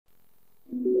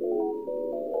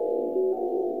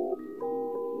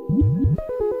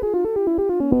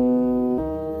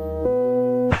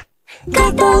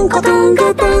嘎当嘎当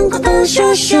嘎当嘎当，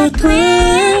咻咻推，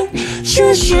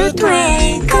咻咻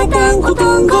推，嘎当嘎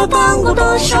当嘎当嘎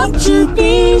当，しょっちゅう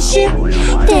停止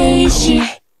停止。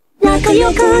仲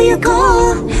良く行こ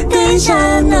う電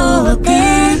車乗って。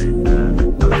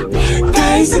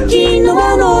大好きな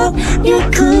ものゆっ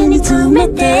くり詰め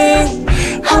て。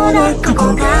ほらこ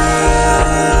こ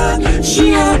が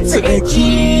始発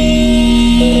駅。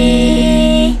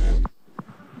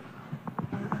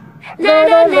ラ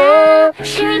ララ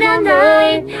知ら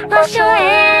ない場所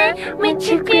へ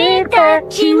導いた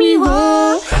君を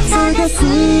探す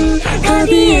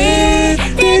旅へ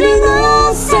出る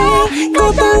のさ。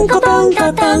ガタンガタン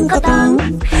ガタンガタン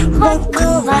ワク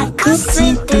ワクす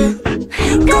る。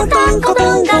ガタンガ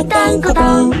タンガタンガ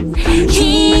タン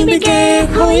響け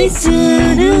恋す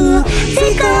る。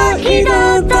世界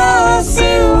の達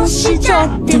成をしちゃっ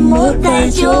ても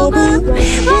大丈夫。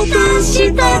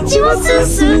私たちは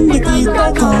進んでくど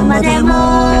こまで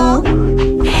も。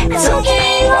次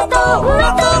はどんな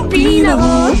扉を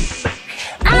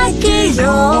開け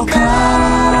ようか。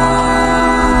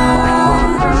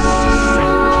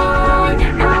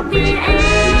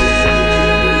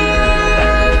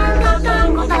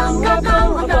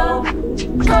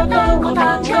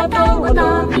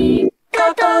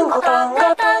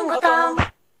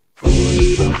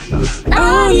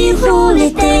愛触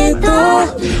れてた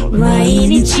毎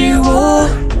日を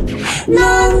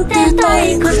なんて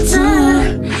退屈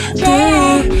で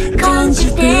感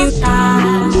じてた。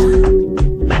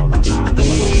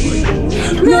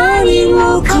何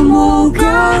もかも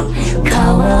が変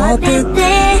わってて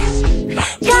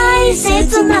大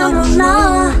切なも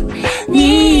の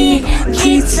に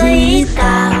気づいた。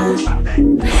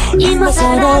今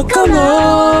さらこ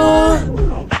の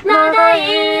長い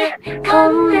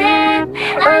髪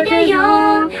上げよ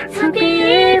うスピ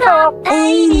ード会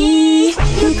いに行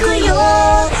くよ。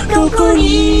どこ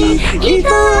にいた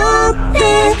って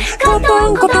ガタ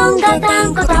ンガタンガタ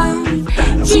ンガタン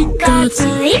近づ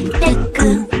いてく。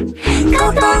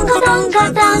ガタンガタン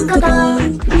ガタンガタン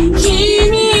君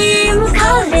に向か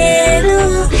れる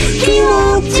気持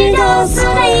ちがすれ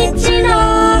違っ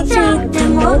ちゃって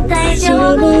も大丈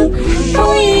夫。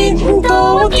ポイント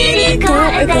を切り替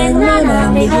えて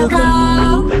斜めが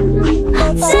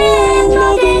せーの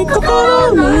で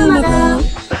心の窓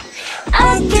開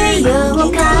けよ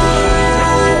うか。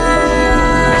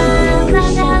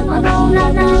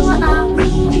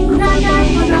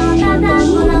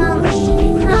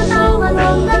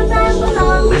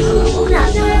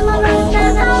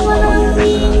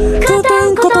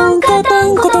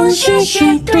シュシ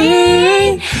ュトゥ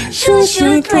イシュシ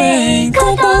ュトゥイ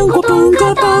ガタンゴトン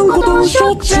ガタンゴトンし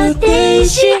ょっちゅう停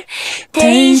止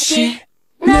停止。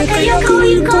仲良く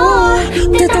行こう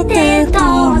手立てと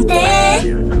って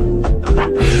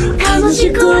楽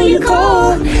しく行こ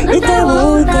う歌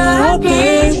を歌って。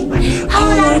ほ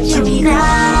ら君が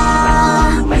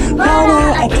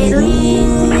笑ってる。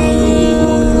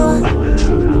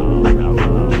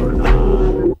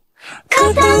ガ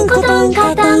タンゴトン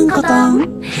ガタンゴト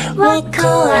ンワク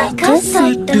ワクす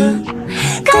る。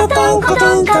ガタンゴ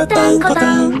トンガタンゴト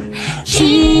ン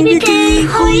響け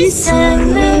恋する。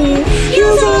夜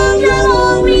空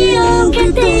を見上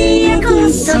げて約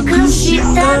束し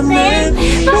たね。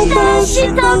私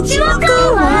たちは変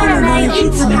わらないい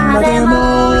つまでも。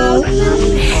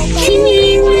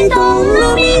君にどんな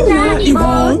未来を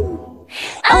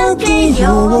あげ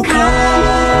ようか。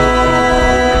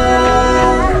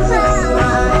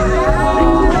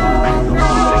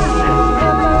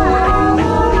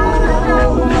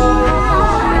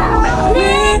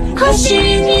星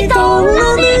にどんな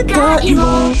願いを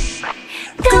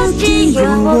かけよ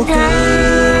うか。